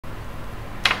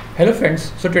Hello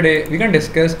friends, so today we can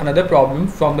discuss another problem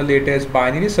from the latest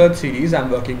binary search series I'm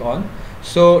working on.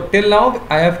 So till now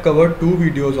I have covered 2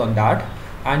 videos on that,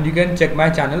 and you can check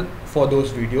my channel for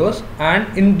those videos.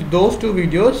 And in those 2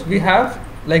 videos we have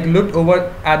looked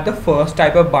over at the first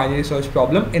type of binary search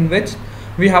problem, in which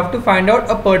we have to find out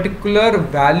a particular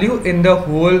value in the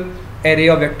whole array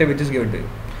of vector which is given to you.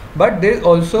 But there is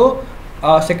also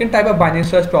a second type of binary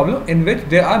search problem in which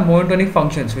there are monotonic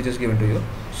functions which is given to you.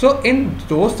 So in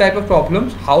those type of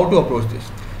problems, how to approach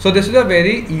this? So this is a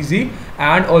very easy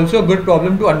and also a good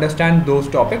problem to understand those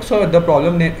topics. So the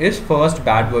problem name is first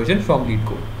bad version from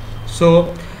Leetcode.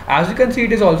 So as you can see,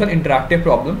 it is also an interactive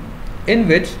problem in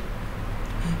which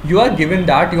you are given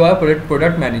that you are a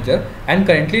product manager and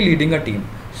currently leading a team.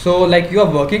 So you are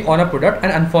working on a product,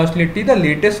 and unfortunately the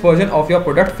latest version of your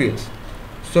product fails.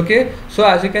 So so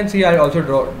as you can see, I'll also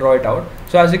draw it out.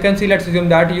 So as you can see, let's assume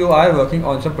that you are working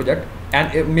on some project,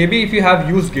 and maybe if you have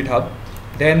used GitHub,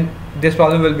 then this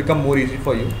problem will become more easy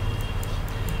for you.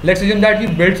 Let's assume that you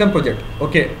build some project.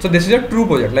 Okay, so this is a true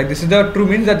project. This is the true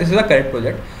means that this is a correct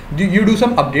project. You do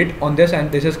some update on this and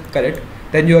this is correct.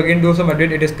 Then you again do some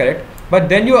update, it is correct. But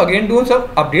then you again do some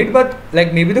update, but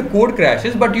maybe the code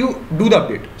crashes, but you do the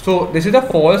update. So this is a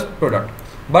false product,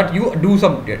 but you do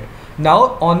some update.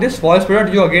 Now on this false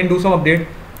product you again do some update.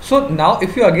 So now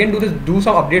if you again do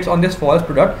some updates on this false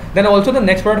product, then also the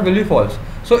next product will be false.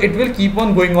 So it will keep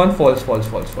on going on false.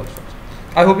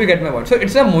 I hope you get my point. So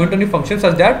it's a monotonic function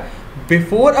such that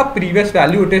before a previous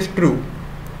value it is true,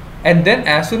 and then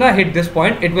as soon as I hit this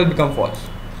point it will become false.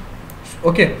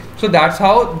 Okay, so that's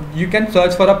how you can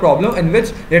search for a problem in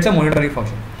which it's a monotonic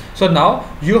function. So now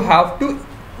you have to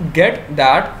get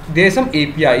that there is some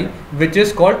API which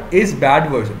is called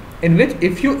isBadVersion, in which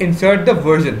if you insert the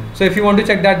version, so if you want to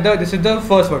check that this is the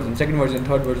first version, second version,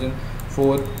 third version,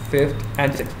 fourth, fifth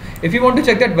and sixth, if you want to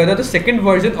check that whether the second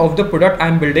version of the product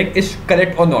I'm building is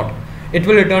correct or not, it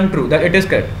will return true, that it is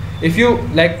correct. If you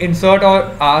insert or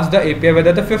ask the API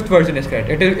whether the fifth version is correct,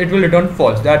 it will return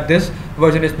false, that this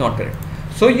version is not correct.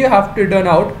 So you have to return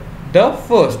out the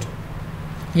first,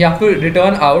 you have to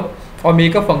return out or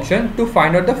make a function to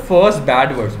find out the first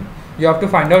bad version. You have to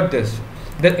find out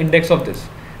the index of this.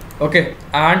 Okay,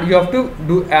 and you have to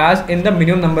do as in the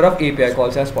minimum number of API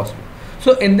calls as possible.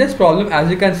 So in this problem, as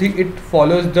you can see, it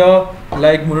follows the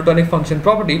monotonic function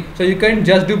property, so you can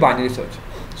just do binary search.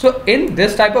 So in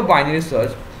this type of binary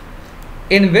search,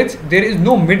 in which there is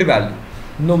no mid value.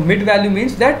 No mid value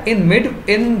means that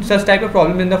in such type of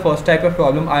problem, in the first type of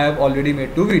problem I have already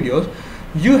made 2 videos,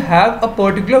 you have a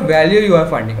particular value you are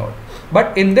finding out,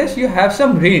 but in this you have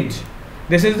some range.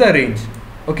 This is the range.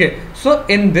 Okay, so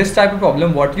in this type of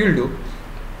problem what you'll do,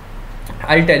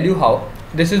 I'll tell you how.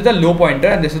 This is the low pointer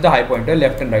and this is the high pointer,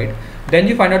 left and right. Then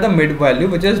you find out the mid value,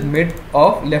 which is mid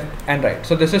of left and right.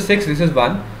 So this is 6, this is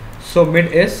 1, so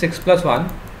mid is 6 plus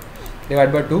 1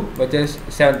 divided by 2, which is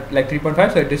 7,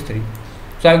 3.5, so it is 3.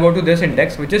 So I go to this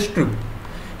index which is true.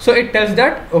 So it tells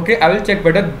that okay, I will check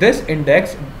whether this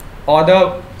index or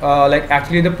the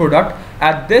actually the product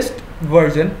at this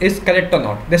version is correct or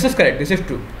not. This is correct, this is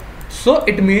true. So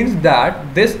it means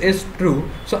that this is true.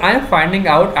 So I am finding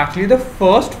out actually the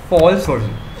first false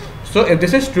version. So if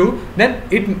this is true, then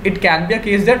it can be a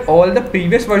case that all the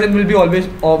previous version will be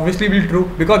obviously be true,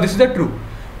 because this is a true.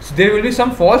 So there will be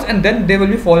some false and then there will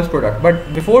be false product,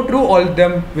 but before true all of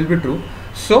them will be true.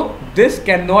 So this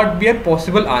cannot be a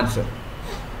possible answer.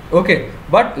 Okay,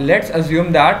 but let's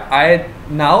assume that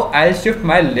I'll shift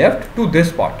my left to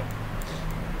this part,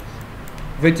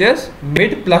 which is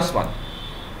mid plus 1.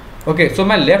 Okay, so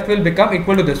my left will become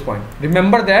equal to this point.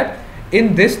 Remember that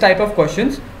in this type of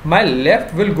questions, my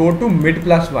left will go to mid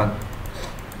plus 1,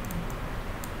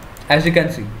 as you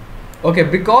can see. Okay,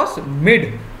 because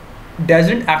mid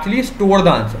doesn't actually store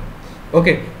the answer.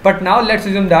 Okay, but now let's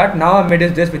assume that now mid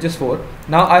is this, which is 4.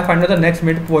 Now I find out the next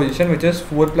mid position, which is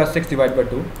 4 plus 6 divided by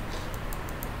 2.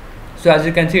 So as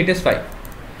you can see, it is 5.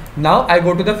 Now I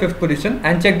go to the 5th position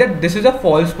and check that this is a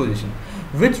false position.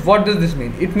 What does this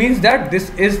mean? It means that this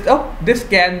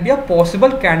can be a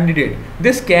possible candidate.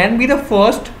 This can be the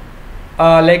first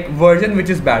version which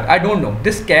is bad. I don't know.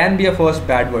 This can be a first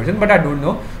bad version, but I don't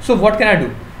know. So what can I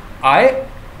do?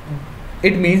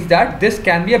 It means that this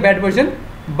can be a bad version,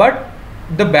 but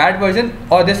the bad version,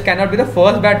 or this cannot be the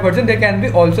first bad version. There can be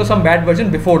also some bad version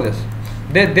before this.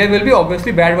 There will be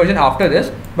obviously bad version after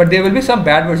this, but there will be some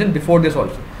bad version before this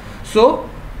also. So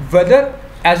whether,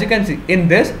 as you can see, in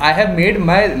this I have made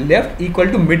my left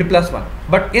equal to mid plus 1,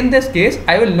 but in this case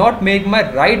I will not make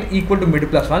my right equal to mid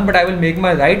plus 1, but I will make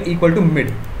my right equal to mid.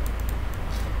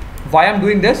 Why I'm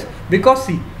doing this? Because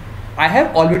see, I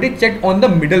have already checked on the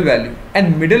middle value,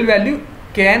 and middle value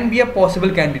can be a possible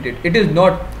candidate. It is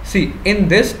not. See, in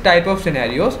this type of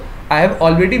scenarios, I have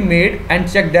already made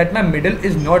and checked that my middle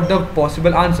is not the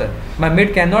possible answer. My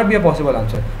mid cannot be a possible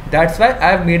answer. That's why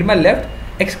I have made my left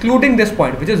excluding this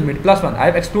point, which is mid plus 1. I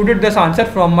have excluded this answer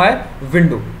from my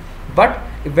window. But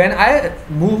when I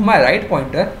move my right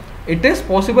pointer, it is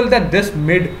possible that this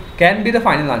mid can be the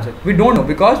final answer. We don't know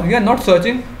because we are not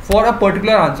searching for a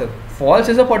particular answer. False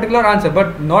is a particular answer,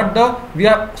 but not the, we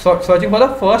are searching for the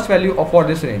first value for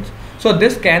this range. So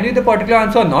this can be the particular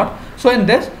answer or not. So in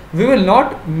this, we will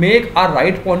not make our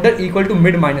right pointer equal to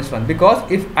mid minus 1,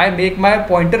 because if I make my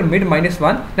pointer mid minus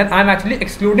 1, then I am actually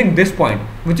excluding this point,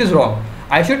 which is wrong.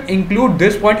 I should include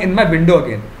this point in my window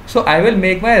again. So I will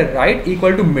make my right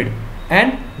equal to mid,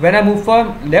 and when I move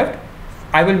from left,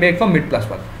 I will make from mid plus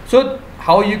 1. So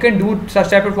how you can do such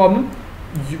type of problem?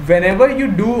 Whenever you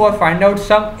do or find out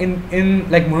some in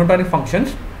like monotonic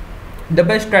functions, the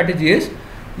best strategy is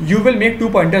you will make two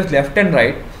pointers left and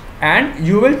right, and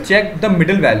you will check the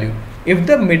middle value. If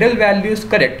the middle value is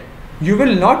correct, you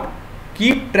will not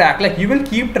keep track, like you will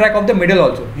keep track of the middle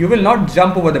also. You will not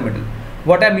jump over the middle.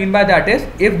 What I mean by that is,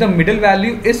 if the middle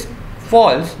value is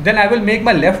false, then I will make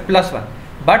my left plus 1.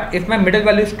 But if my middle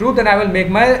value is true, then I will make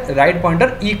my right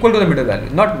pointer equal to the middle value,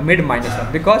 not mid minus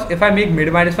 1. Because if I make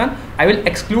mid minus 1, I will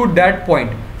exclude that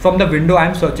point from the window I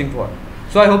am searching for.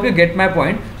 So I hope you get my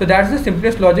point. So that's the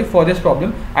simplest logic for this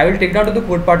problem. I will take it out to the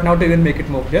code part now to even make it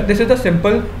more clear. This is the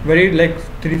simple, very like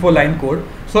 3-4 line code.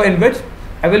 So in which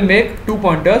I will make two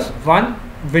pointers, one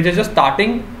which is just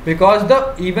starting, because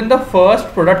even the first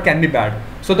product can be bad.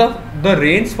 So the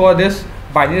range for this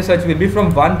binary search will be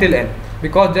from 1 till n,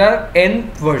 because there are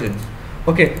n versions.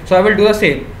 Okay, so I will do the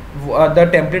same. The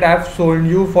template I have shown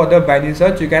you for the binary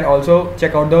search, you can also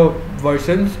check out the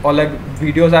versions or like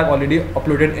videos I have already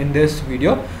uploaded in this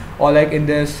video or like in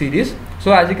this series.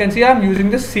 So as you can see, I am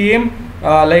using the same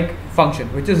like function,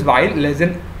 which is while less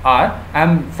than r. I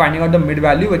am finding out the mid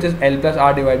value, which is l plus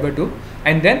r divided by 2,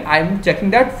 and then I am checking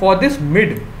that for this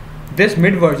mid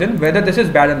version whether this is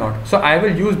bad or not. So I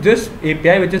will use this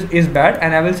API, which is bad,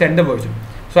 and I will send the version.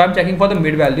 So I am checking for the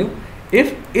mid value.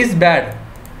 If is bad,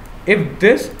 if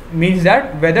this means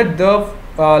that whether the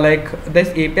like this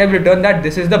API will return that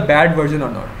this is the bad version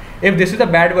or not. If this is a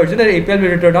bad version, the API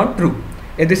will return down true.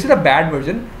 If this is a bad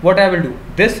version, what I will do?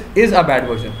 This is a bad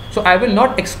version. So I will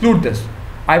not exclude this.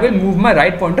 I will move my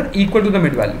right pointer equal to the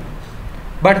mid value.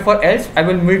 But for else, I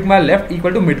will make my left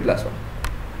equal to mid plus 1.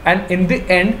 And in the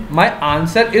end, my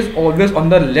answer is always on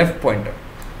the left pointer.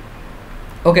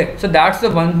 Okay, so that's the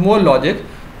one more logic.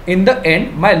 In the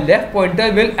end, my left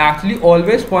pointer will actually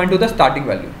always point to the starting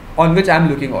value on which I am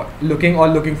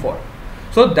looking for.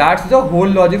 So that's the whole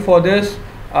logic for this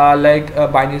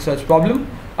binary search problem.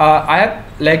 I have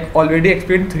like already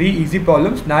explained 3 easy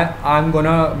problems. Now I'm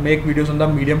gonna make videos on the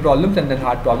medium problems and then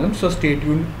hard problems. So stay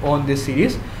tuned on this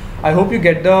series. I hope you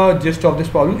get the gist of this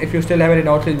problem. If you still have any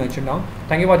doubts, please mention down.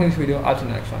 Thank you for watching this video. I'll see you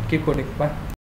in the next one. Keep coding. Bye.